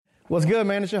What's good,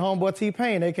 man? It's your homeboy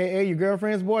T-Pain, a.k.a. your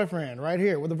girlfriend's boyfriend, right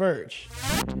here with The Verge.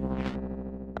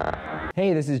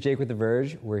 Hey, this is Jake with The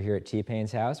Verge. We're here at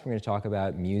T-Pain's house. We're going to talk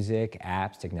about music,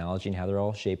 apps, technology, and how they're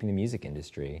all shaping the music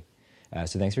industry.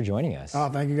 So thanks for joining us. Oh,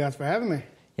 thank you guys for having me.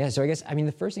 Yeah, so I guess,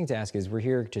 the first thing to ask is we're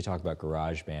here to talk about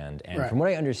GarageBand. And from what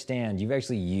I understand, you've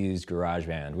actually used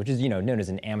GarageBand, which is, known as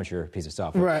an amateur piece of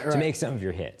software, to make some of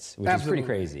your hits, which is pretty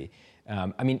crazy.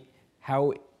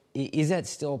 How is that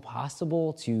still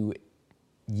possible to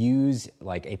use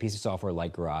like a piece of software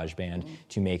like GarageBand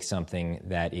to make something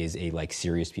that is a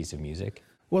serious piece of music?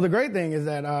 Well, the great thing is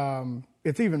that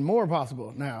it's even more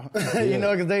possible now,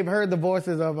 because they've heard the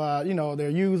voices of, their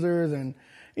users and,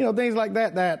 things like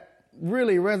that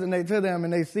really resonate to them,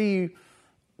 and they see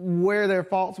where their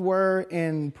faults were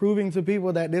in proving to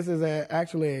people that this is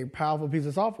actually a powerful piece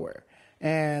of software.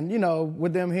 And,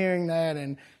 with them hearing that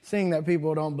and seeing that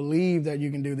people don't believe that you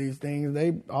can do these things,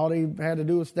 all they had to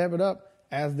do was step it up,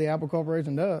 as the Apple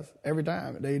Corporation does every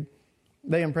time.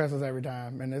 They impress us every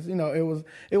time. And it's,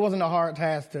 it wasn't a hard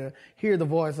task to hear the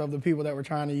voice of the people that were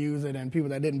trying to use it and people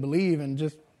that didn't believe and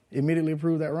just immediately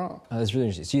prove that wrong. Oh, that's really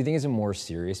interesting. So you think it's a more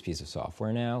serious piece of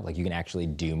software now? Like you can actually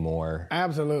do more?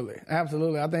 Absolutely.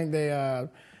 Absolutely. I think they,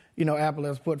 Apple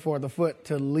has put forth a foot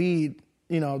to lead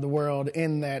the world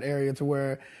in that area to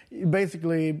where you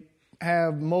basically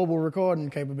have mobile recording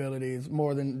capabilities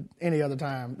more than any other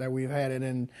time that we've had it.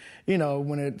 And,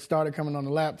 when it started coming on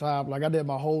the laptop, like I did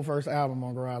my whole first album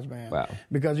on GarageBand. Wow.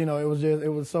 Because, it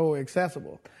was so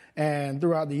accessible. And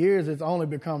throughout the years, it's only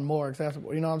become more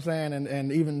accessible. You know what I'm saying?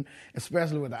 And even,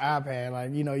 especially with the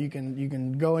iPad, you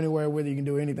can go anywhere with it, you can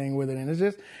do anything with it.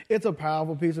 And it's a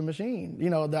powerful piece of machine. The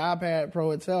iPad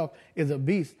Pro itself is a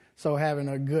beast. So having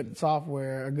a good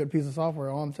piece of software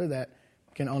onto that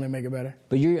can only make it better.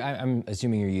 But I'm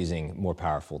assuming you're using more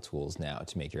powerful tools now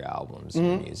to make your albums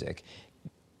and music.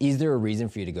 Is there a reason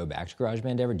for you to go back to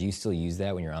GarageBand ever? Do you still use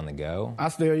that when you're on the go? I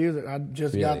still use it. I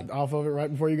just got off of it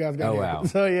right before you guys got here. Wow.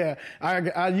 So yeah,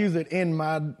 I use it in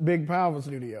my big powerful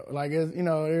studio.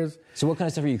 So what kind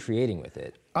of stuff are you creating with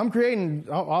it? I'm creating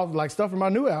all stuff for my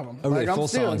new album. Oh, really? Full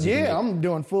songs? Yeah, I'm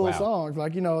doing full songs.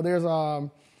 There's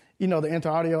the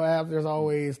Interaudio apps, there's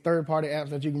always third-party apps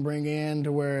that you can bring in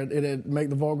to where it make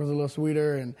the vocals a little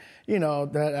sweeter. And,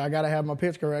 that I got to have my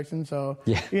pitch correction. So,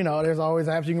 there's always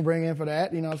apps you can bring in for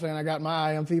that. You know what I'm saying? I got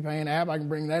my I Am T-Pain app. I can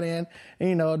bring that in.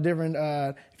 And, different,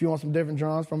 if you want some different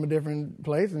drums from a different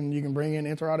place, and you can bring in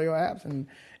Interaudio apps. And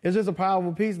it's just a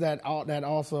powerful piece that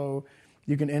also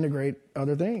you can integrate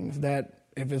other things that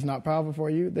if it's not powerful for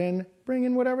you, then bring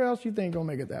in whatever else you think will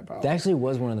make it that powerful. That actually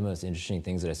was one of the most interesting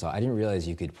things that I saw. I didn't realize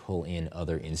you could pull in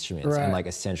other instruments and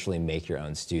essentially make your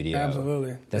own studio.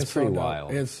 Absolutely. That's pretty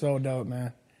wild. It's so dope,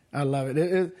 man. I love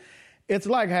it. It's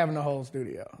like having a whole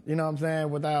studio. You know what I'm saying?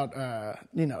 Without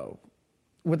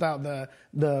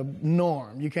the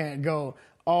norm. You can't go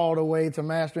all the way to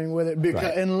mastering with it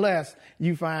unless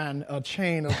you find a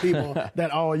chain of people that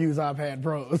all use iPad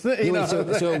Pros.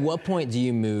 So at what point do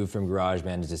you move from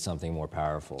GarageBand into something more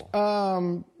powerful?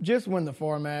 Just when the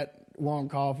format won't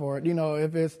call for it.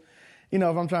 If it's, if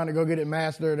I'm trying to go get it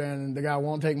mastered and the guy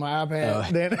won't take my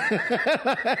iPad, then,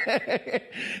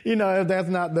 if that's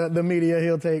not the media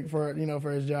he'll take for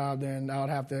his job, then I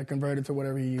would have to convert it to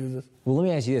whatever he uses. Well, let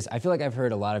me ask you this. I feel like I've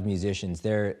heard a lot of musicians,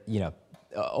 they're,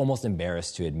 almost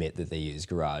embarrassed to admit that they use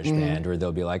GarageBand, or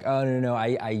they'll be like, oh, no,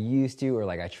 I used to, or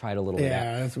I tried a little bit.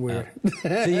 Yeah, that's weird.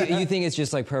 So you think it's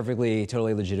just perfectly,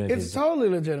 totally legitimate? It's totally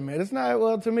legitimate. It's not,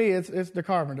 well, to me, it's the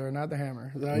carpenter, not the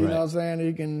hammer. You know what I'm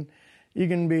saying? You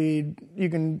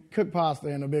can cook pasta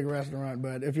in a big restaurant,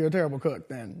 but if you're a terrible cook,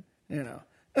 then, it's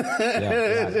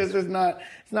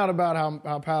not about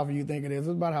how powerful you think it is.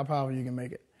 It's about how powerful you can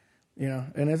make it,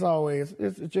 and it's always,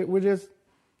 we're just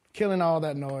killing all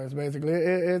that noise, basically.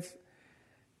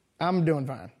 I'm doing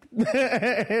fine.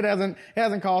 It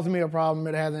hasn't caused me a problem.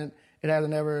 It hasn't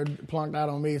ever plunked out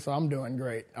on me, so I'm doing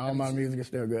great. All my music is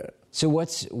still good. So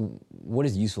what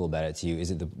is useful about it to you?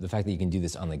 Is it the fact that you can do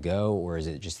this on the go, or is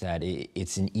it just that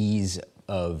it's an ease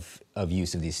of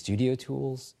use of these studio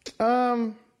tools?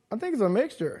 I think it's a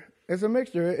mixture. It's a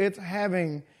mixture. It's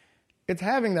having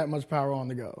that much power on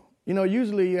the go.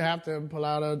 Usually you have to pull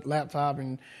out a laptop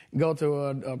and go to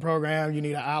a program. You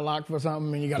need an iLok for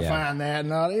something, and you got to find that.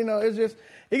 And all, it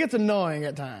gets annoying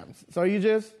at times. So you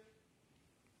just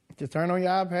turn on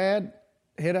your iPad,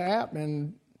 hit an app,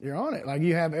 and you're on it.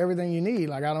 You have everything you need.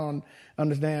 I don't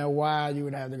understand why you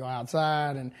would have to go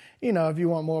outside. And, if you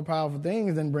want more powerful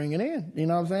things, then bring it in. You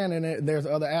know what I'm saying? And there's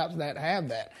other apps that have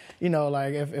that.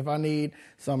 If I need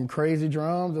some crazy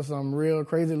drums or some real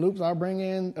crazy loops, I'll bring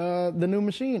in the new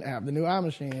Machine app, the new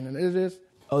iMachine. And it's just,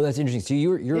 Oh, that's interesting. So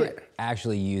you're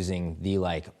actually using the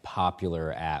like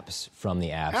popular apps from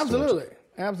the App Store. Absolutely.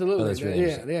 Oh, that's really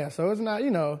interesting. Yeah. So it's not,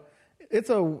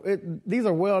 these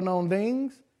are well-known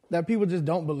things that people just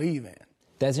don't believe in.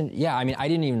 I mean, I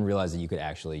didn't even realize that you could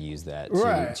actually use that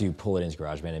to pull it into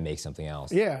GarageBand and make something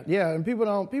else. Yeah, and people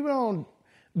don't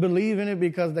believe in it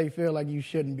because they feel like you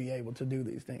shouldn't be able to do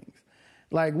these things.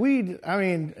 Like in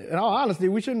all honesty,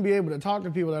 we shouldn't be able to talk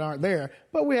to people that aren't there,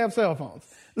 but we have cell phones.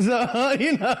 So,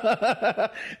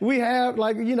 we have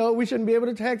we shouldn't be able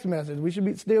to text message. We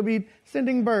should still be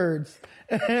sending birds.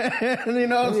 You know what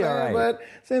I'm saying? Right. But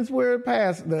since we're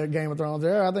past the Game of Thrones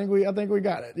era, I think we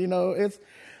got it. It's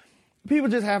people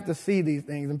just have to see these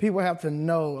things, and people have to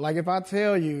know. Like if I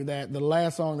tell you that the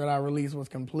last song that I released was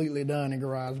completely done in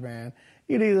GarageBand,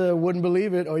 you'd either wouldn't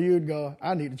believe it or you'd go,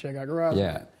 I need to check out GarageBand.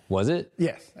 Yeah. Was it?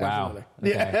 Yes. Wow.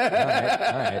 Absolutely. Okay.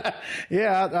 Yeah. All right.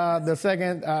 Yeah. The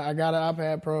second I got an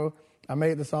iPad Pro, I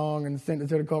made the song and sent it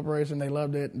to the corporation. They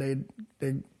loved it. They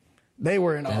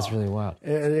were in awe. That's really wild.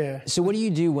 Yeah. So what do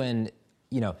you do when,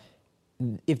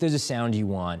 if there's a sound you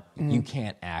want, you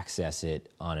can't access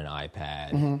it on an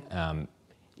iPad?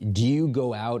 Do you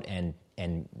go out and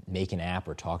make an app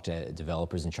or talk to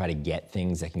developers and try to get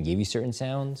things that can give you certain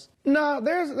sounds? No,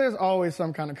 there's always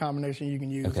some kind of combination you can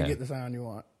use to get the sound you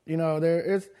want.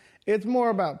 It's more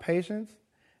about patience,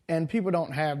 and people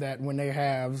don't have that when they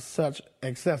have such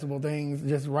accessible things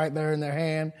just right there in their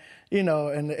hand.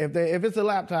 And if it's a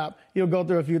laptop, you'll go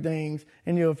through a few things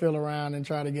and you'll feel around and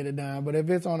try to get it done. But if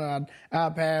it's on an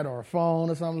iPad or a phone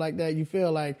or something like that, you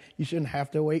feel like you shouldn't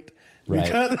have to wait. Right.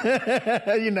 Because,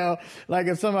 like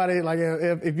if somebody, like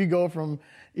if you go from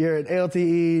you're at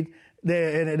LTE,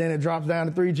 and then it drops down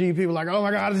to 3G, people are like, oh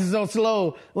my God, this is so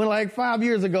slow. When like 5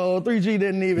 years ago, 3G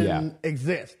didn't even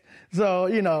exist. So,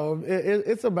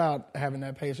 it's about having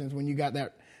that patience when you got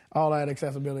all that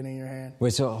accessibility in your hand.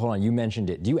 Wait, so hold on, you mentioned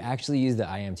it. Do you actually use the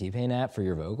I Am T-Pain app for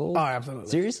your vocals? Oh,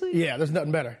 absolutely. Seriously? Yeah, there's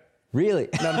nothing better. Really?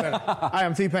 Nothing better. I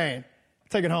Am T-Pain.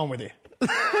 Take it home with you.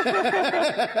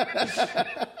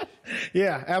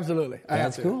 Yeah, absolutely.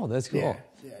 That's cool.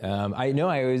 Yeah. I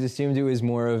always assumed it was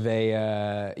more of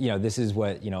a, this is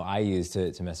what, I use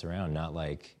to mess around, not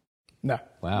like... No.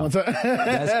 Wow. That's cool.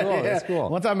 Yeah. That's cool.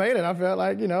 Once I made it, I felt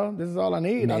like, this is all I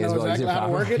need. I know exactly how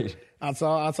to work it. I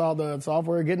saw the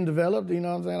software getting developed, you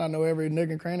know what I'm saying? I know every nook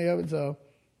and cranny of it, so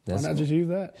why not just use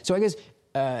that? So I guess,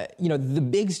 the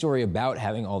big story about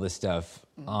having all this stuff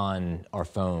on our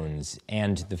phones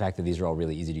and the fact that these are all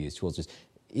really easy to use tools,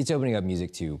 it's opening up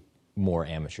music to more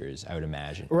amateurs, I would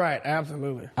imagine. Right,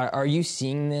 absolutely. Are you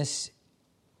seeing this,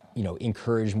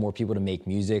 encourage more people to make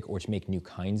music or to make new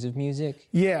kinds of music?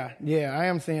 Yeah, I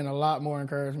am seeing a lot more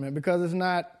encouragement because it's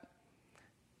not,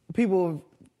 people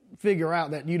figure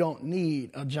out that you don't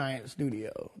need a giant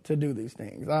studio to do these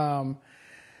things.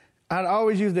 I'd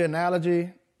always use the analogy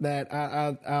that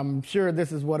I'm sure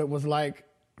this is what it was like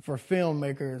for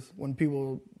filmmakers when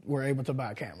people were able to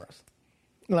buy cameras.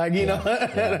 Like, and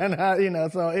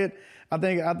so I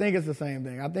think it's the same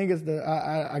thing. I think it's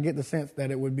I get the sense that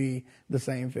it would be the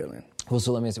same feeling. Well,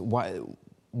 so let me ask you,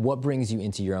 what brings you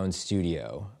into your own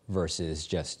studio versus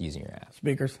just using your app?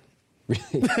 Speakers.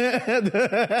 Really?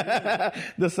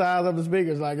 The size of the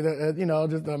speakers, like,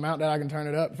 just the amount that I can turn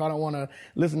it up if I don't want to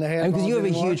listen to headphones. Because you have a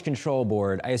huge control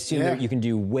board, I assume that you can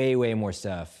do way, way more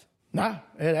stuff. Nah,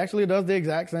 it actually does the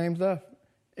exact same stuff.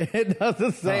 It does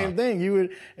the same thing.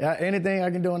 Anything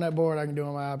I can do on that board, I can do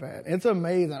on my iPad. It's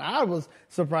amazing. I was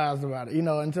surprised about it,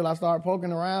 until I started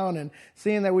poking around and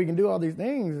seeing that we can do all these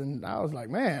things. And I was like,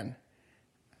 man,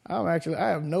 I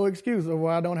have no excuse of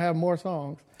why I don't have more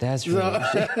songs. That's really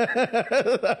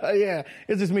yeah,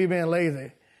 it's just me being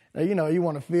lazy. You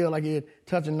want to feel like you're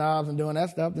touching knobs and doing that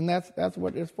stuff, then that's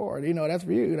what it's for. That's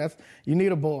for you. You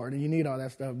need a board and you need all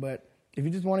that stuff. But if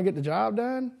you just want to get the job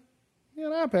done,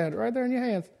 an iPad right there in your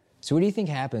hands. So what do you think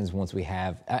happens once we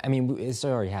have, it's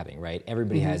already happening, right?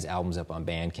 Everybody has albums up on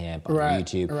Bandcamp, on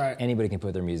YouTube. Right. Anybody can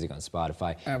put their music on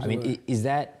Spotify. Absolutely. Is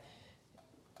that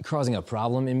causing a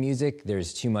problem in music?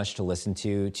 There's too much to listen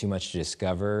to, too much to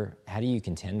discover. How do you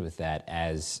contend with that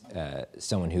as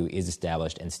someone who is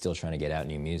established and still trying to get out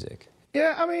new music?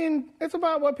 Yeah, it's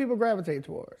about what people gravitate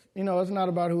towards. It's not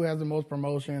about who has the most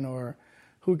promotion or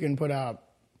who can put out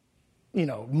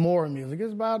more music.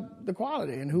 It's about the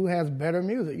quality and who has better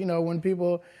music. When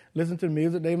people listen to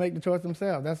music, they make the choice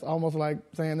themselves. That's almost like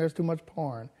saying there's too much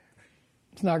porn.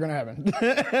 It's not going to happen.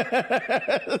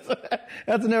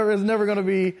 It's never going to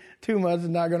be too much. It's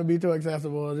not going to be too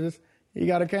accessible. You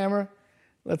got a camera?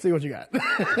 Let's see what you got.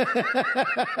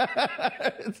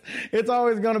 It's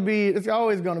always going to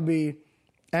be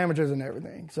amateurs and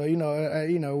everything. So,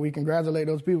 we congratulate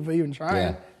those people for even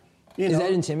trying. Yeah. Is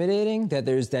that intimidating,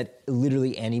 that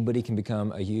literally anybody can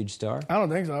become a huge star? I don't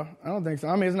think so.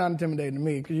 I mean, it's not intimidating to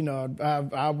me because,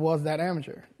 I was that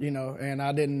amateur, and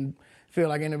I didn't feel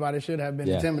like anybody should have been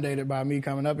intimidated by me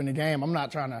coming up in the game. I'm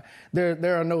not trying to,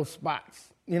 there are no spots.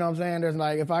 You know what I'm saying? There's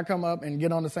like, if I come up and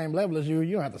get on the same level as you,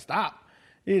 you don't have to stop.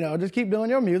 Just keep doing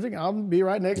your music. I'll be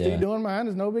right next to you doing mine.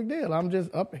 It's no big deal. I'm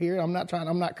just up here. I'm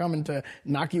not coming to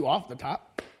knock you off the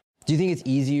top. Do you think it's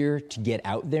easier to get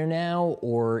out there now,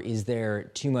 or is there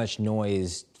too much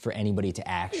noise for anybody to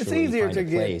actually find a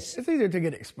place? It's easier to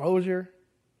get exposure.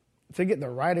 To get the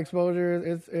right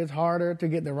exposure, it's harder to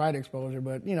get the right exposure.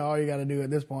 But, all you got to do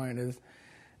at this point is,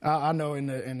 I know in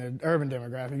the urban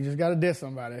demographic, you just got to diss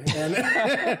somebody,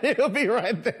 and it'll be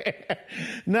right there.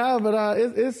 No, but I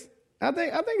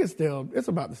think it's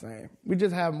about the same. We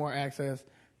just have more access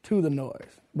to the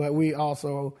noise, but we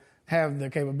also have the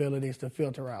capabilities to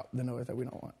filter out the noise that we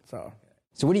don't want. So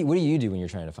what do you do when you're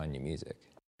trying to find new music?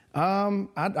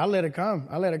 I let it come.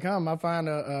 I find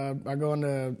I go in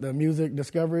the music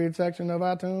discovery section of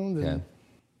iTunes, and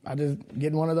I just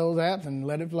get in one of those apps and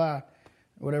let it fly.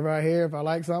 Whatever I hear, if I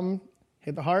like something,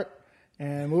 hit the heart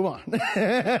and move on. All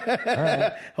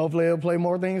right. Hopefully it'll play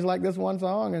more things like this one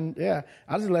song, and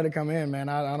I just let it come in, man.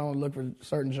 I don't look for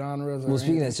certain genres. Well,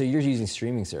 speaking of that, so you're using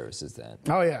streaming services then?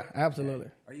 Oh yeah, absolutely.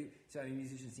 So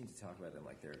musicians seem to talk about them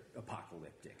like they're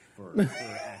apocalyptic for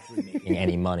actually making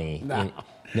any money. No.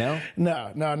 No?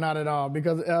 No, not at all.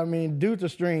 Because due to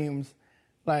streams,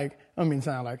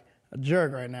 sound like a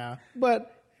jerk right now,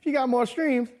 but if you got more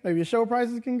streams, maybe your show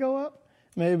prices can go up.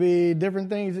 Maybe different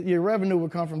things, your revenue will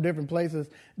come from different places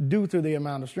due to the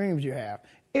amount of streams you have.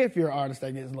 If you're an artist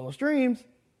that gets low streams,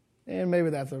 then maybe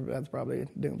that's probably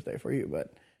doomsday for you,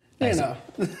 but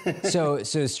So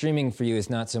streaming for you is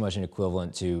not so much an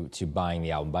equivalent to buying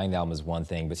the album. Buying the album is one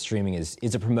thing, but streaming is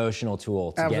a promotional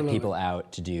tool to get people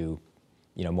out to do,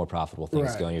 more profitable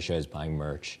things, go on your shows, buying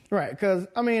merch. Right, because,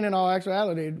 in all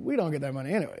actuality, we don't get that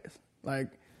money anyways.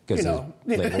 So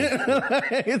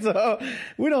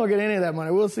we don't get any of that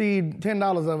money. We'll see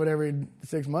 $10 of it every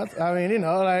 6 months.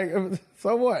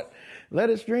 So what? Let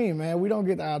it stream, man. We don't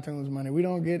get the iTunes money. We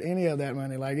don't get any of that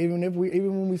money. Even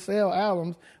when we sell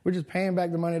albums, we're just paying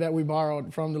back the money that we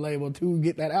borrowed from the label to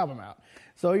get that album out.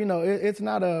 So, it's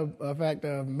not a fact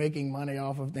of making money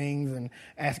off of things and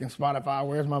asking Spotify,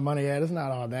 where's my money at? It's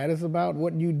not all that. It's about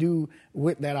what you do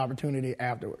with that opportunity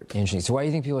afterwards. Interesting. So why do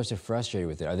you think people are so frustrated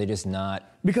with it? Are they just not?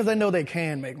 Because they know they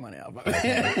can make money off of it.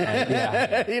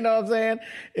 Yeah. You know what I'm saying?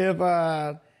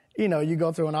 If, you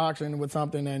go to an auction with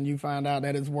something and you find out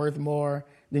that it's worth more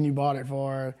than you bought it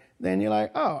for, then you're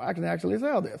like, oh, I can actually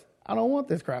sell this. I don't want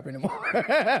this crap anymore.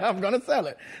 I'm going to sell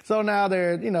it. So now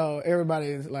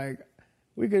everybody's like,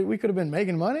 we could have been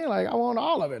making money. I want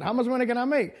all of it. How much money can I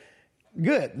make?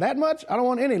 Good. That much? I don't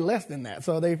want any less than that.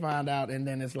 So they find out, and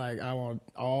then it's like, I want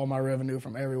all my revenue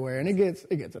from everywhere, and it gets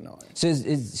annoying. So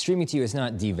is streaming to you is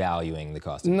not devaluing the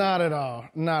cost of Not at all.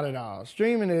 Not at all.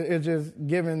 Streaming is just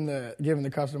giving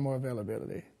the customer more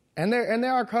availability. And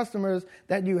there are customers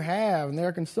that you have, and there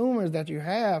are consumers that you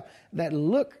have that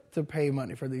look to pay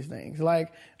money for these things.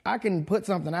 I can put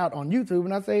something out on YouTube,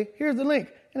 and I say, here's the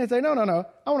link. And they say, no,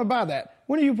 I want to buy that.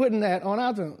 When are you putting that on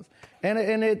iTunes?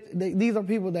 These are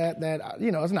people that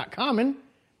it's not common,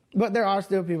 but there are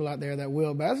still people out there that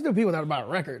will buy. There's still people that buy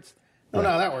records. I don't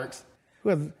know how that works.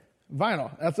 With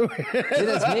vinyl. That's weird.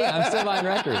 That's me. I'm still buying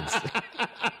records.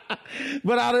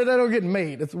 But they don't get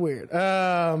made. It's weird.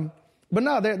 But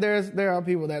no, there are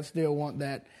people that still want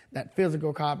that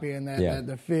physical copy and that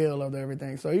the feel of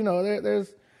everything. So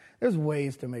there's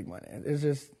ways to make money. It's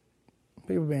just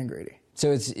people being greedy. So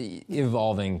it's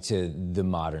evolving to the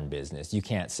modern business. You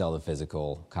can't sell the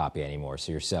physical copy anymore,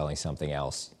 so you're selling something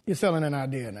else. You're selling an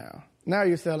idea now. Now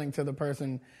you're selling to the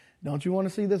person, don't you want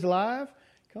to see this live?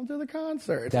 Come to the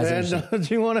concert.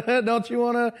 Don't you want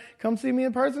to come see me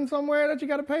in person somewhere that you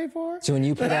got to pay for? So when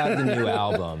you put out the new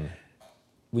album,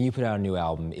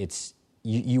 it's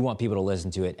you want people to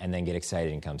listen to it and then get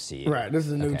excited and come see it. Right. This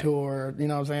is a new tour, you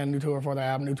know what I'm saying? New tour for the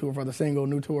album, new tour for the single,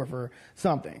 new tour for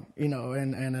something, and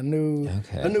a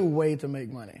new way to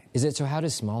make money. So how do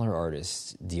smaller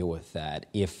artists deal with that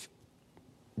if,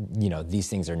 these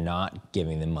things are not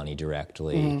giving them money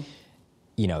directly?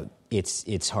 Mm-hmm.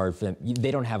 It's hard for them. They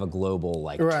don't have a global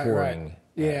touring. Right.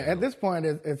 Yeah, at this point,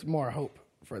 it's more hope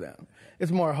for them.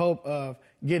 It's more hope of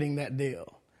getting that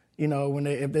deal.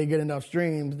 If they get enough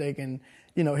streams, they can,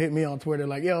 hit me on Twitter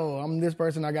like, yo, I'm this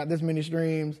person, I got this many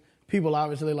streams. People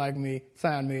obviously like me,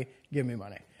 sign me, give me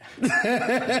money. And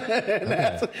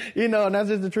that's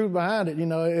just the truth behind it.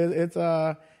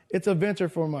 it's a venture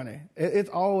for money. It's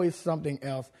always something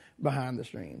else behind the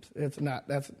streams. It's not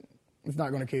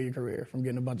going to kill your career from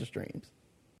getting a bunch of streams.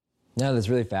 No, that's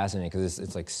really fascinating because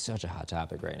it's like such a hot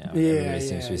topic right now. Yeah,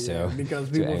 seems to be so. Because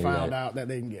people found out that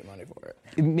they can get money for it.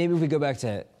 Maybe if we go back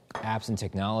to apps and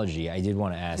technology, I did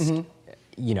want to ask,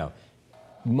 you know,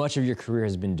 much of your career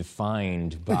has been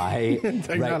defined by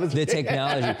the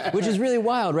technology, which is really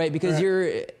wild, right? Because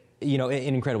you're, you know,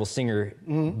 an incredible singer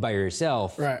by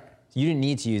yourself. Right. You didn't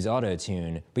need to use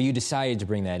auto-tune, but you decided to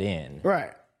bring that in.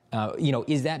 Right. You know,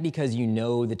 is that because you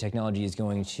know the technology is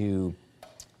going to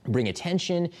bring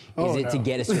attention? Is it to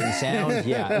get a certain sound?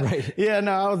 Yeah, right. Yeah,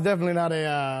 no, I was definitely not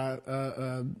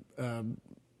a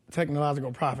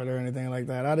technological prophet or anything like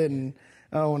that. I don't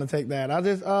want to take that. I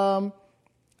just,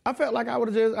 I felt like I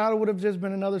would have just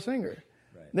been another singer.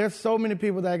 Right. There's so many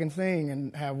people that can sing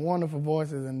and have wonderful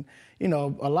voices and, you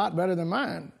know, a lot better than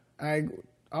mine. I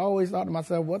always thought to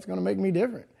myself, what's going to make me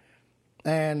different?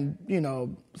 And, you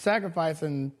know,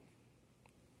 sacrificing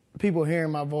people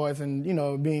hearing my voice and, you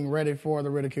know, being ready for the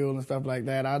ridicule and stuff like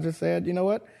that, I just said, you know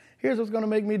what? Here's what's going to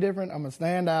make me different. I'm going to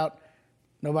stand out.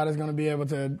 Nobody's going to be able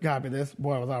to copy this.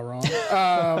 Boy, was I wrong.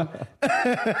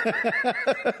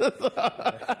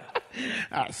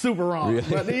 Super wrong. Really?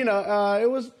 But, you know, it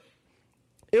was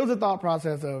a thought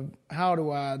process of how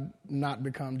do I not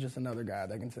become just another guy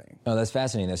that can sing. Oh, that's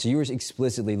fascinating, though. So you were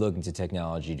explicitly looking to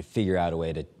technology to figure out a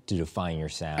way to define your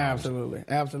sound. Absolutely.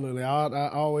 Absolutely. I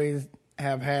always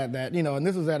have had that, you know, and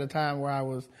this was at a time where I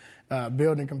was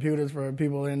building computers for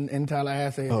people in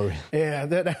Tallahassee. Oh, really? Yeah,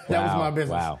 that was my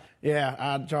business. Wow. Yeah,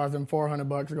 I charged them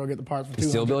 $400 to go get the parts for $200. You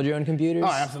still build your own computers?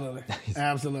 Oh, absolutely,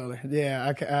 absolutely. Yeah,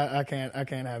 I can't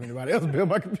have anybody else build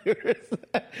my computers.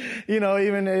 You know,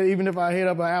 even if I hit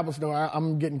up an Apple store,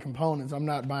 I'm getting components. I'm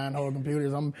not buying whole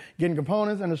computers. I'm getting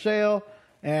components and a shell,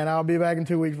 and I'll be back in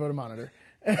 2 weeks for the monitor.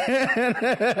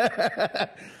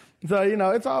 So, you know,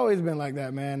 it's always been like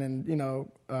that, man. And, you know,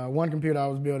 one computer I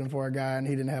was building for a guy, and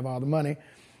he didn't have all the money.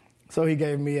 So he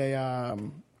gave me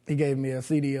a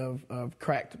CD of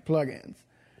cracked plugins.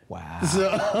 Wow.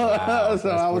 So, wow. So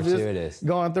I was just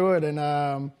going through it.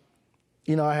 And,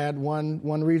 you know, I had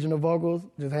one region of vocals,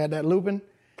 just had that looping,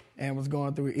 and was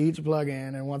going through each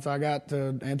plugin. And once I got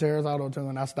to Antares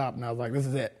Auto-Tune, I stopped, and I was like, this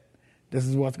is it. This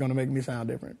is what's going to make me sound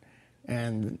different.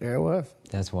 And there it was.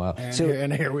 That's wild.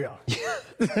 And here we are.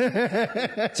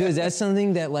 So is that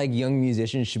something that like young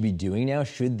musicians should be doing now?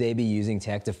 Should they be using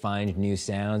tech to find new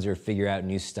sounds or figure out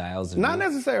new styles? Not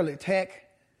necessarily tech.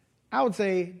 I would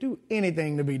say do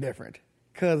anything to be different.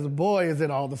 Because boy, is it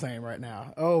all the same right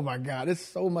now. Oh my God, it's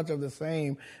so much of the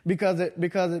same because it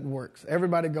works.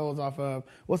 Everybody goes off of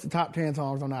what's the top 10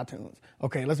 songs on iTunes.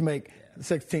 Okay, let's make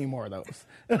 16 more of those.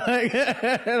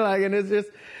 And it's just.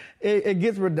 It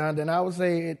gets redundant. I would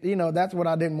say, you know, that's what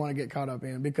I didn't want to get caught up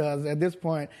in because at this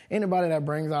point, anybody that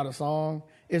brings out a song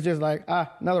is just like,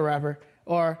 another rapper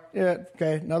or, yeah,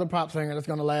 okay, another pop singer that's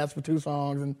going to last for 2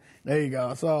 songs and there you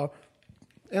go. So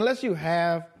unless you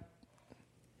have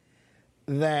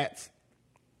that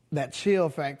chill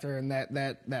factor and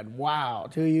that wow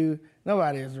to you,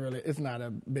 nobody is really, it's not a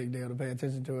big deal to pay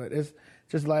attention to it. It's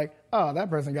just like, oh,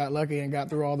 that person got lucky and got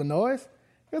through all the noise.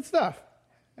 Good stuff.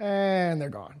 And they're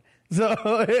gone.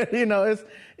 So, you know,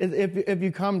 if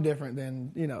you come different,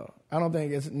 then, you know, I don't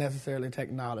think it's necessarily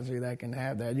technology that can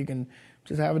have that. You can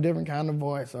just have a different kind of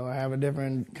voice or have a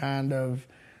different kind of,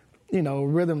 you know,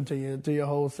 rhythm to your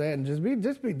whole set and just be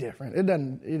different. It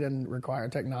doesn't require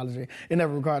technology. It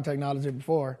never required technology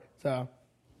before. So,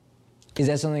 is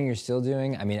that something you're still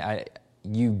doing? I mean,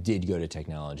 you did go to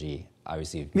technology.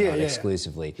 Obviously, not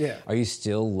exclusively. Yeah. Are you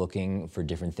still looking for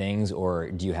different things,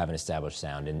 or do you have an established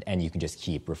sound and you can just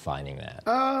keep refining that?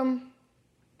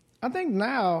 I think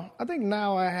now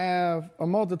I have a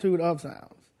multitude of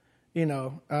sounds. You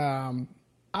know,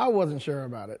 I wasn't sure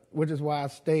about it, which is why I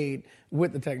stayed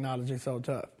with the technology so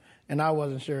tough. And I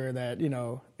wasn't sure that, you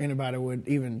know, anybody would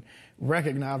even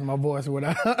recognize my voice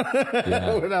without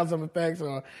without some effects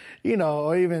or, you know,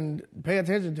 or even pay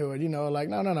attention to it. You know, like,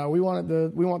 no, we want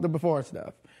the before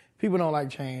stuff. People don't like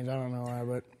change. I don't know why,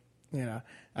 but, you know,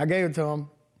 I gave it to them,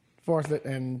 forced it,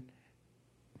 and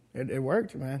it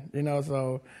worked, man. You know,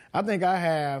 so I think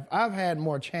I've had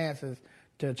more chances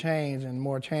to change and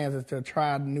more chances to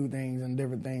try new things and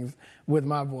different things with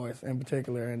my voice in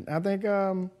particular. And I think,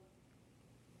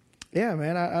 yeah,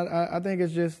 man, I think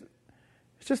it's just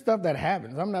stuff that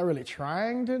happens. I'm not really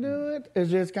trying to do it. It's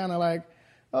just kind of like,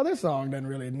 oh, this song doesn't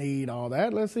really need all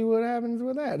that. Let's see what happens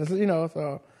with that. You know,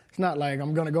 so it's not like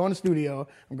I'm going to go in the studio,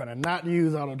 I'm going to not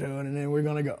use auto-tune, and then we're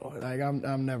going to go. Like,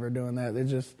 I'm never doing that. It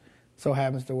just so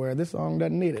happens to where this song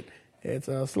doesn't need it. It's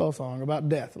a slow song about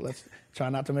death. Let's try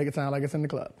not to make it sound like it's in the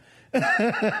club.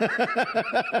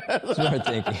 Smart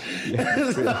thinking.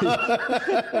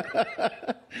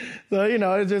 So, you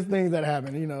know, it's just things that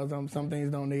happen. You know, some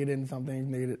things don't need it and some things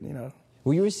need it, you know.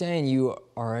 Well, you were saying you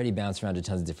already bounce around to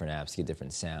tons of different apps to get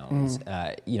different sounds.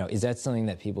 You know, is that something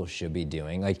that people should be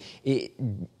doing? Like,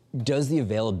 does the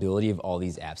availability of all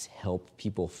these apps help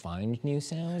people find new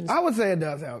sounds? I would say it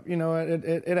does help. You know,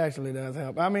 it actually does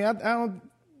help. I mean,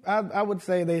 I would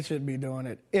say they should be doing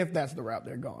it if that's the route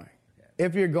they're going. Yeah.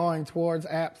 If you're going towards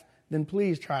apps, then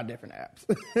please try different apps.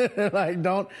 Like,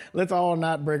 let's all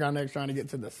not break our necks trying to get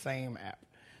to the same app.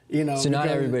 You know. So not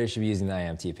everybody should be using the I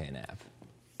Am T-Pain app.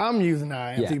 I'm using the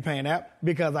I Am T-Pain app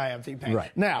because I am T-Pain.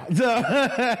 Right. Now,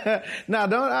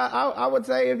 I would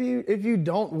say if you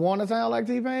don't want to sound like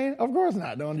T-Pain, of course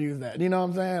not. Don't use that. You know what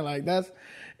I'm saying? Like,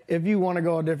 if you want to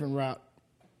go a different route,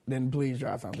 then please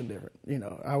try something different. You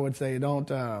know, I would say don't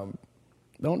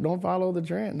follow the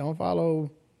trend. Don't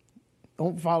follow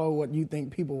what you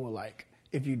think people will like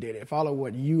if you did it. Follow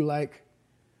what you like,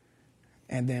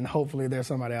 and then hopefully there's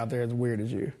somebody out there as weird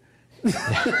as you.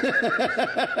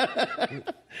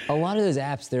 A lot of those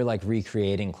apps, they're like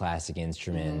recreating classic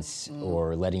instruments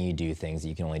or letting you do things that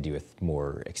you can only do with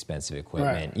more expensive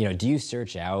equipment. Right. You know, do you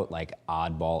search out like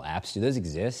oddball apps? Do those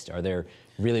exist? Are there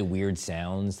really weird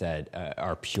sounds that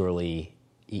are purely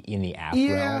in the app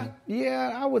realm?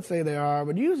 Yeah, I would say there are,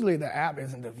 but usually the app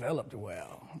isn't developed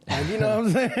well. Like, you know what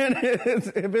I'm saying?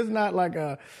 If it's not like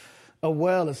a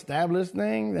well-established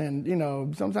thing, then, you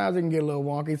know, sometimes it can get a little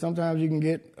wonky. Sometimes you can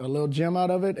get a little gem out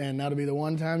of it, and that'll be the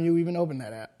one time you even open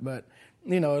that app. But,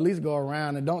 you know, at least go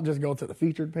around and don't just go to the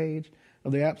featured page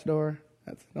of the App Store.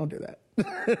 Don't do that.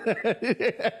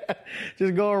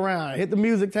 Just go around, hit the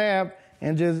music tab,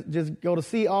 and just go to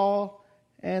see all,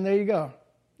 and there you go.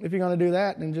 If you're going to do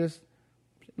that, then just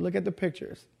look at the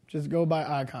pictures. Just go by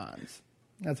icons.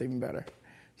 That's even better.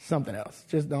 Something else.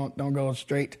 Just don't go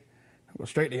straight to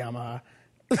Yamaha.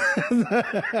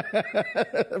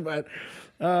 But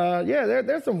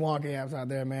there's some wonky apps out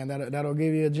there, man, that'll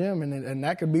give you a gem, and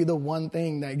that could be the one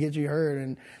thing that gets you heard,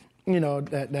 and you know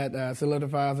that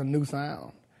solidifies a new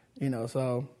sound. You know,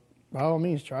 so by all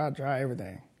means, try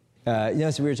everything. You know,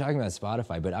 so we were talking about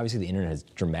Spotify, but obviously the internet has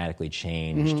dramatically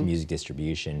changed music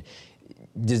distribution.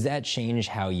 Does that change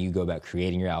how you go about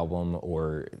creating your album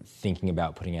or thinking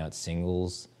about putting out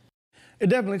singles? It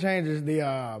definitely changes the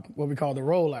what we call the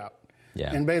rollout.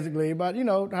 Yeah. And basically, but you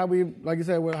know how we, like you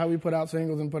said, how we put out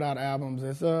singles and put out albums.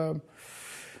 It's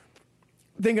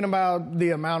thinking about the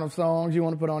amount of songs you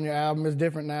want to put on your album is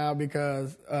different now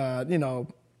because you know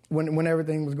when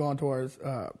everything was going towards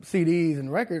CDs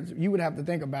and records, you would have to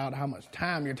think about how much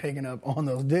time you're taking up on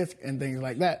those discs and things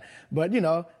like that. But you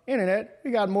know, internet,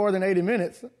 you got more than 80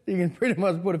 minutes. You can pretty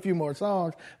much put a few more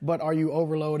songs. But are you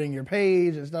overloading your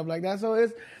page and stuff like that? So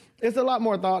it's a lot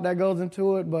more thought that goes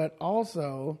into it, but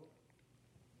also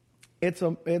it's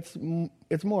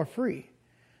more free.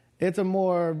 It's a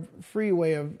more free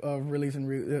way of releasing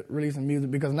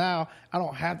music because now I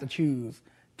don't have to choose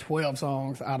 12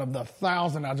 songs out of the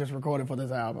 1,000 I just recorded for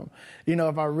this album. You know,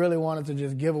 if I really wanted to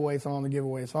just give away songs,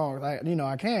 I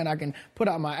can put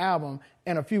out my album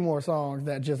and a few more songs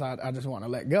that I just want to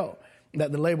let go,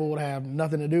 that the label would have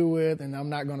nothing to do with, and I'm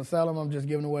not going to sell them. I'm just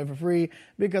giving away for free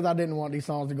because I didn't want these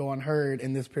songs to go unheard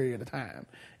in this period of time.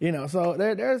 You know, so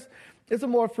it's a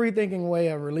more free-thinking way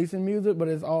of releasing music, but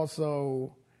it's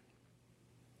also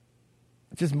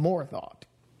just more thought.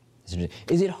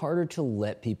 Is it harder to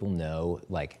let people know,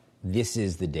 like, this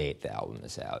is the date the album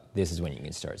is out, this is when you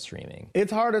can start streaming?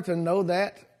 It's harder to know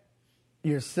that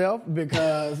yourself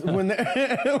because when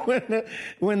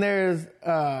there's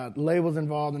labels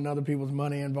involved and other people's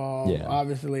money involved,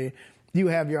 obviously you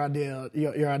have your ideal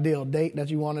date that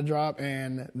you want to drop,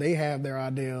 and they have their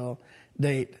ideal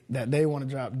date that they want to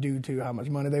drop due to how much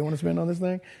money they want to spend on this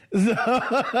thing.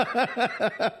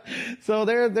 So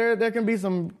there can be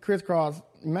some crisscross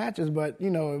matches, but you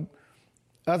know,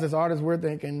 us as artists, we're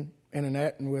thinking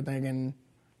internet and we're thinking,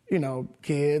 you know,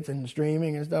 kids and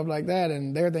streaming and stuff like that,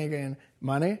 and they're thinking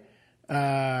money,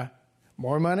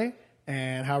 more money,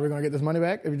 and how are we going to get this money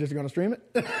back if you're just going to stream it?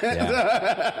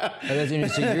 Yeah. That's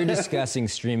interesting. So you're discussing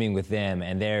streaming with them,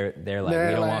 and they're like,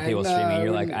 we don't want people streaming.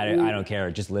 You're like, I don't care,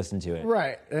 just listen to it.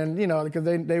 Right, and you know, because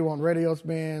they want radio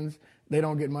spins. They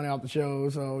don't get money off the show,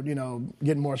 so you know,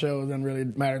 getting more shows doesn't really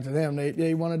matter to them.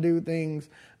 They want to do things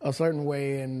a certain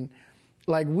way, and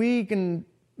like we can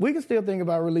still think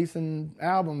about releasing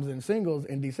albums and singles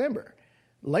in December.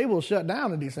 Labels shut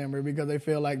down in December because they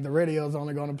feel like the radio's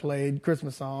only going to play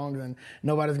Christmas songs and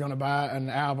nobody's going to buy an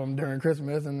album during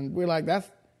Christmas. And we're like, that's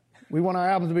We want our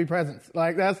albums to be presents.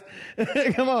 Like that's,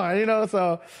 come on, you know.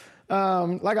 So,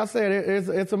 like I said,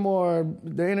 it's a more.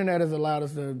 The internet has allowed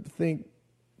us to think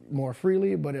more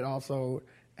freely, but it also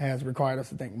has required us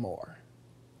to think more.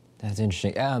 That's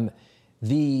interesting.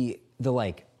 The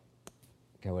like,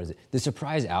 God, what is it? The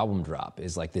surprise album drop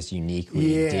is like this uniquely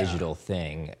digital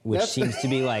thing, which seems to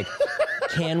be like,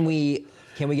 can we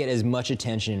get as much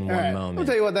attention in one moment? I'll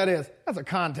tell you what that is. That's a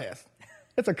contest.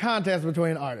 It's a contest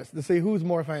between artists to see who's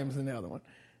more famous than the other one.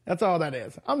 That's all that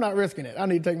is. I'm not risking it. I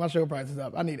need to take my show prices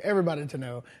up. I need everybody to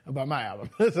know about my album.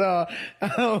 So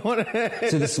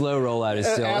the slow rollout is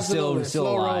still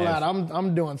slow alive. Rollout.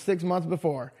 I'm doing 6 months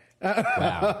before.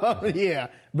 Wow. Yeah,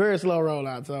 very slow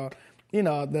rollout. So, you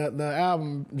know, the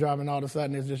album dropping all of a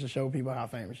sudden is just to show people how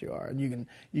famous you are. You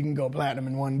can go platinum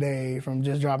in one day from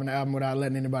just dropping the album without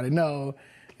letting anybody know.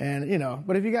 And, you know,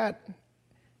 but if you got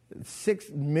 6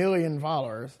 million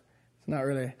followers, it's not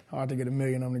really hard to get 1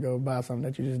 million of them to go buy something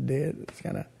that you just did. It's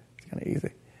kind of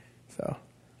easy. So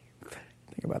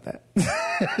think about that.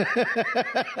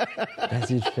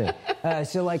 That's interesting.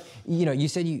 So, like, you know, you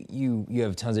said you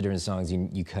have tons of different songs.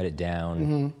 You cut it down,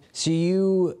 mm-hmm. so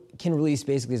you can release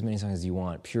basically as many songs as you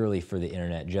want purely for the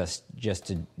internet, just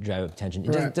to drive up attention.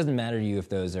 It doesn't matter to you if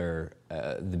those are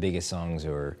the biggest songs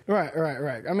or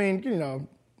right. I mean, you know,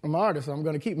 I'm an artist, so I'm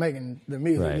going to keep making the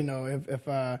music. Right. You know,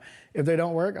 if they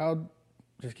don't work, I'll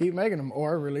just keep making them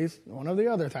or release one of the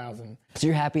other 1,000. So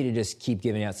you're happy to just keep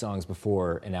giving out songs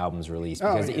before an album's released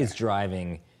because it's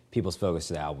driving people's focus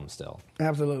to the album still.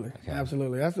 Absolutely,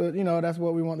 absolutely. That's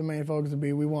what we want the main focus to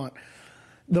be. We want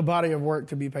the body of work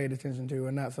to be paid attention to,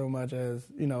 and not so much as,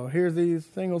 you know, here's these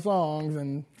single songs,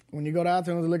 and when you go to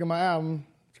iTunes and look at my album,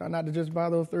 try not to just buy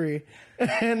those 3.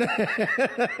 And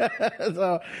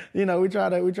so, you know, we try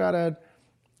to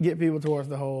get people towards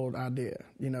the whole idea,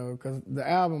 you know, because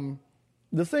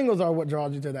the singles are what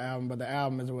draws you to the album, but the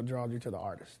album is what draws you to the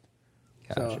artist.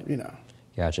 Gotcha. So, you know.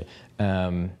 Gotcha.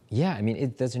 Yeah, I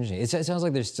mean, that's interesting. It sounds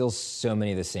like there's still so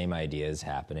many of the same ideas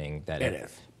happening. It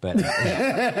is. But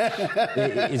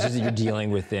it's just that you're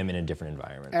dealing with them in a different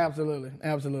environment. Absolutely.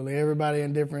 Everybody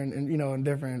in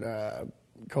different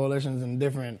coalitions and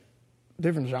different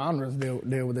genres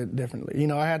deal with it differently. You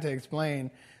know, I had to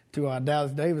explain to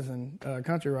Dallas Davidson,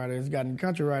 country writer. He's gotten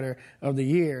Country Writer of the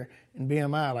Year in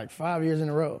BMI like 5 years in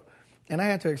a row. And I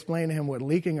had to explain to him what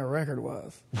leaking a record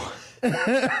was. How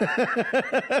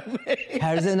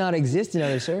does that not exist in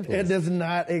other circles? It does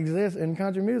not exist in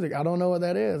country music. I don't know what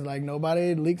that is. Like,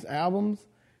 nobody leaks albums.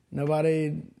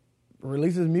 Nobody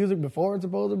releases music before it's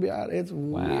supposed to be out. It's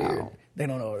weird. They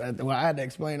don't know. Well, I had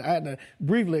to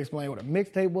briefly explain what a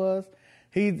mixtape was.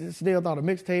 He still thought a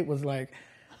mixtape was like,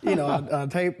 you know, a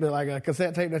tape, like a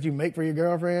cassette tape that you make for your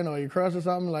girlfriend or your crush or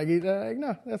something. Like,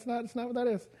 no, that's not what that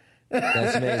is.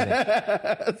 That's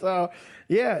amazing. So,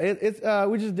 yeah, it's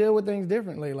we just deal with things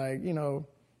differently. Like, you know,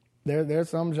 there's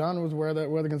some genres where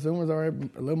the consumers are a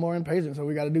little more impatient, so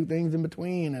we got to do things in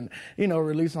between, and, you know,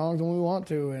 release songs when we want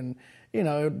to, and, you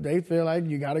know, they feel like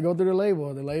you got to go through the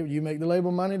label. You make the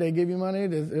label money, they give you money.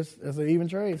 It's an even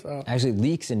trade. So actually,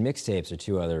 leaks and mixtapes are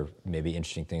 2 other maybe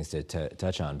interesting things to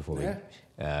touch on before we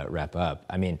wrap up.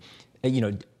 I mean, you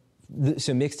know,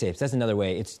 so mixtapes, that's another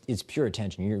way. It's pure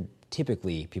attention.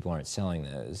 Typically, people aren't selling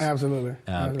those. Absolutely.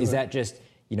 Is that just,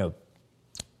 you know,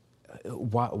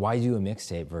 why do a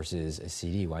mixtape versus a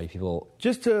CD? Why do people...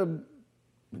 Just to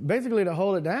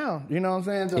hold it down, you know what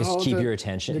I'm saying? To keep your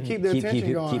attention. To keep the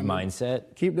attention going. Keep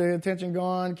mindset. Keep the attention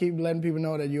going, keep letting people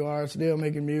know that you are still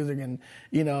making music, and,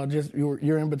 you know, just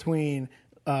you're in between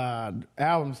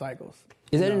album cycles.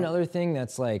 Is that another thing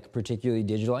that's like particularly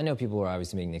digital? I know people are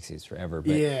obviously making mixtapes forever,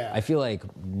 but I feel like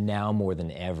now more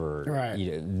than ever,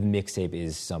 you know, mixtape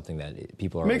is something that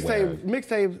people are aware of.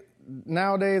 Mixtapes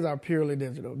nowadays are purely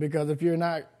digital, because if you're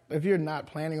not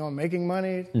planning on making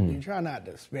money, you try not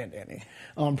to spend any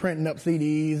on printing up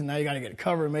CDs, and now you got to get a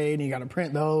cover made, and you got to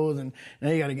print those, and now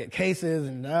you got to get cases,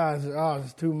 and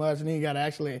it's too much, and then you got to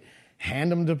actually hand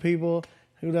them to people.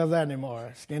 Who does that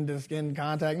anymore? Skin to skin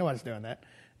contact? Nobody's doing that.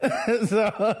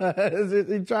 So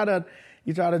you try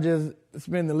to just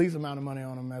spend the least amount of money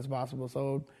on them as possible.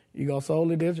 So you go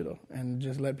solely digital and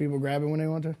just let people grab it when they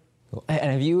want to. Cool.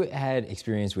 And have you had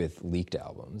experience with leaked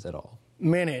albums at all?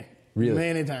 Many. Really?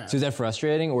 Many times. So is that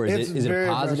frustrating, or is it very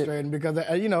positive? frustrating, because,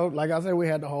 you know, like I said, we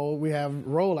have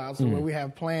rollouts where we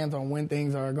have plans on when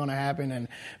things are going to happen and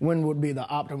when would be the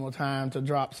optimal time to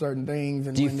drop certain things.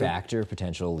 And do you factor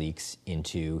potential leaks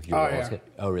into your rollout?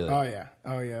 Oh, really? Oh, yeah.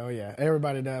 Oh yeah.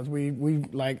 Everybody does. We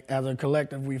like as a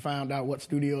collective, we found out what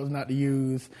studios not to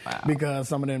use because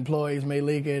some of the employees may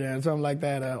leak it and something like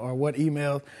that, or what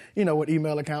emails, what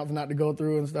email accounts not to go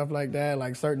through and stuff like that.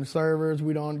 Like certain servers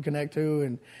we don't connect to,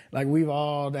 and like we've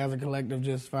all as a collective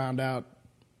just found out,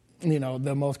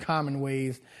 the most common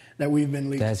ways that we've been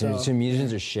leaked. So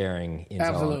musicians are sharing intel.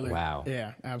 Absolutely. Wow.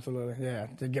 Yeah, absolutely. Yeah,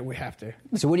 we have to.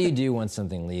 So what do you do once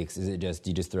something leaks? Is it do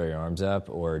you just throw your arms up,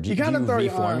 or do you throw reformulate?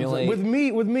 Your arms.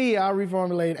 With me, I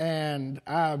reformulate and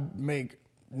I make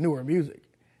newer music.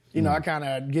 I kind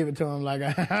of give it to them like,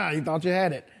 you thought you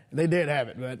had it. They did have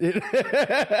it,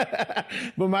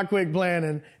 but my quick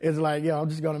planning is like, I'm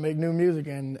just gonna make new music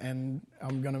and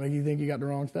I'm gonna make you think you got the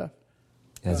wrong stuff.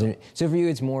 So for you,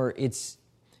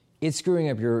 it's screwing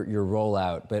up your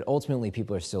rollout, but ultimately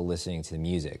people are still listening to the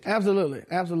music. Absolutely.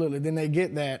 Then they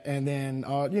get that, and then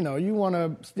you want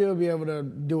to still be able to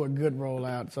do a good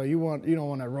rollout. So you don't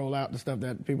want to roll out the stuff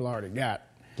that people already got.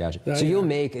 Gotcha. So you'll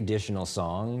make additional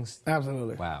songs?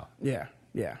 Absolutely. Wow. Yeah.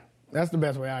 That's the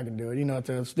best way I can do it.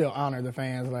 To still honor the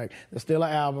fans. Like there's still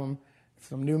an album,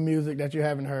 some new music that you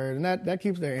haven't heard, and that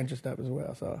keeps their interest up as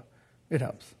well. So it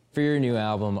helps. For your new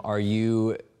album, are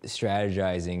you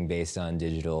strategizing based on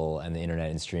digital and the internet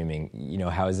and streaming?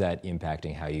 How is that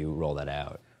impacting how you roll that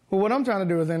out? Well, what I'm trying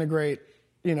to do is integrate,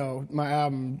 my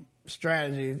album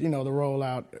strategies, the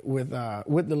rollout with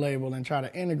the label and try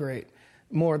to integrate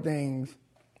more things,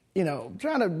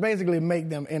 trying to basically make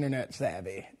them internet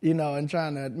savvy, and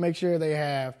trying to make sure they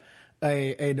have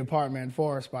a department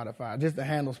for Spotify, just to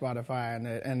handle Spotify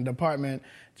and department,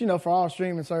 for all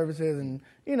streaming services and,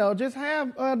 just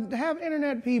have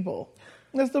internet people.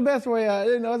 That's the best way,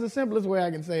 it's the simplest way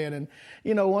I can say it. And,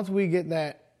 once we get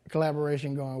that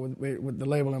collaboration going with the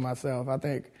label and myself, I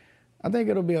think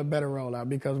it'll be a better rollout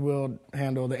because we'll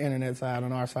handle the internet side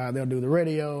on our side. They'll do the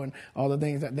radio and all the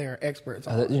things that they're experts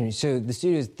on. So the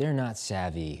studios, they're not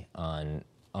savvy on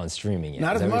streaming yet.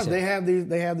 Not as much. They have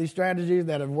these strategies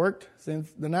that have worked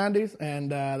since the 90s,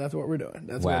 and that's what we're doing.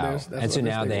 Wow. So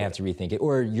now they have to rethink it.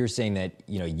 Or you're saying that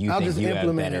you think you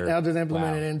have better. I'll just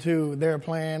implement it into their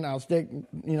plan. I'll stick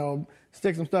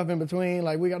some stuff in between.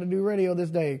 Like we got to do radio this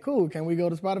day. Cool. Can we go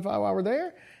to Spotify while we're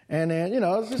there? And then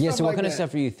it's just So what kind of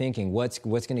stuff are you thinking? What's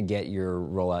going to get your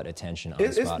rollout attention on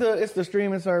Spotify? It's the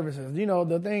streaming services.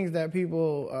 The things that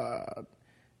people.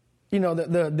 The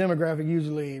demographic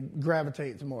usually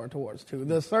gravitates more towards too.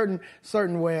 There's certain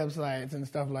websites and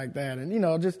stuff like that,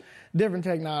 and just different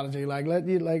technology. Like let's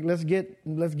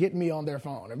get me on their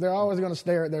phone. If they're always going to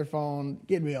stare at their phone,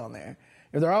 get me on there.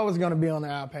 If they're always going to be on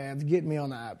their iPads, get me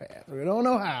on the iPad. If we don't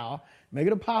know how, make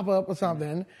it a pop-up or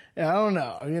something. I don't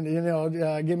know.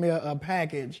 Give me a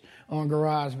package on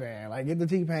GarageBand. Like get the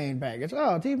T-Pain package.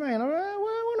 Oh, T-Pain. I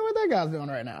wonder what that guy's doing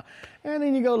right now. And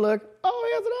then you go look. Oh,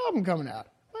 he has an album coming out.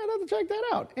 I'd have to check that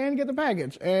out and get the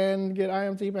package and get I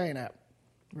Am T-Pain app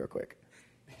real quick.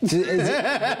 Is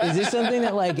this something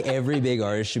that like every big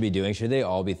artist should be doing? Should they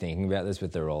all be thinking about this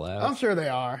with their rollout? I'm sure they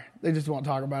are. They just won't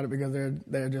talk about it because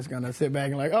they're just going to sit back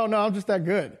and like, oh no, I'm just that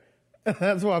good.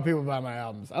 That's why people buy my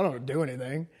albums. I don't do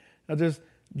anything. I just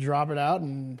drop it out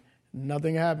and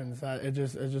nothing happens. I'm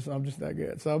just that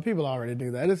good. So people already do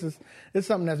that. It's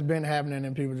something that's been happening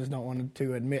and people just don't want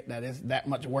to admit that it's that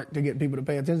much work to get people to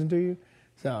pay attention to you.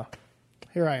 So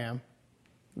here I am,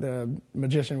 the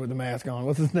magician with the mask on.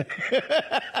 What's his name?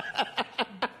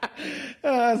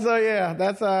 So yeah,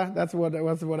 that's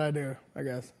what I do. I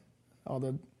guess all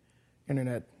the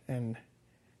internet and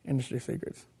industry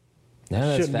secrets.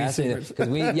 No, that's fascinating. Because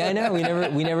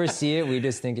we never see it. We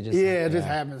just think it just it just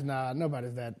happens. Nah,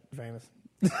 nobody's that famous.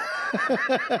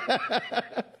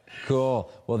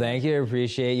 Cool. Well, thank you. I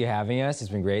appreciate you having us.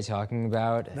 It's been great talking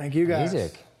about Thank you guys.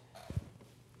 Music.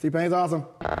 T-Pain's awesome.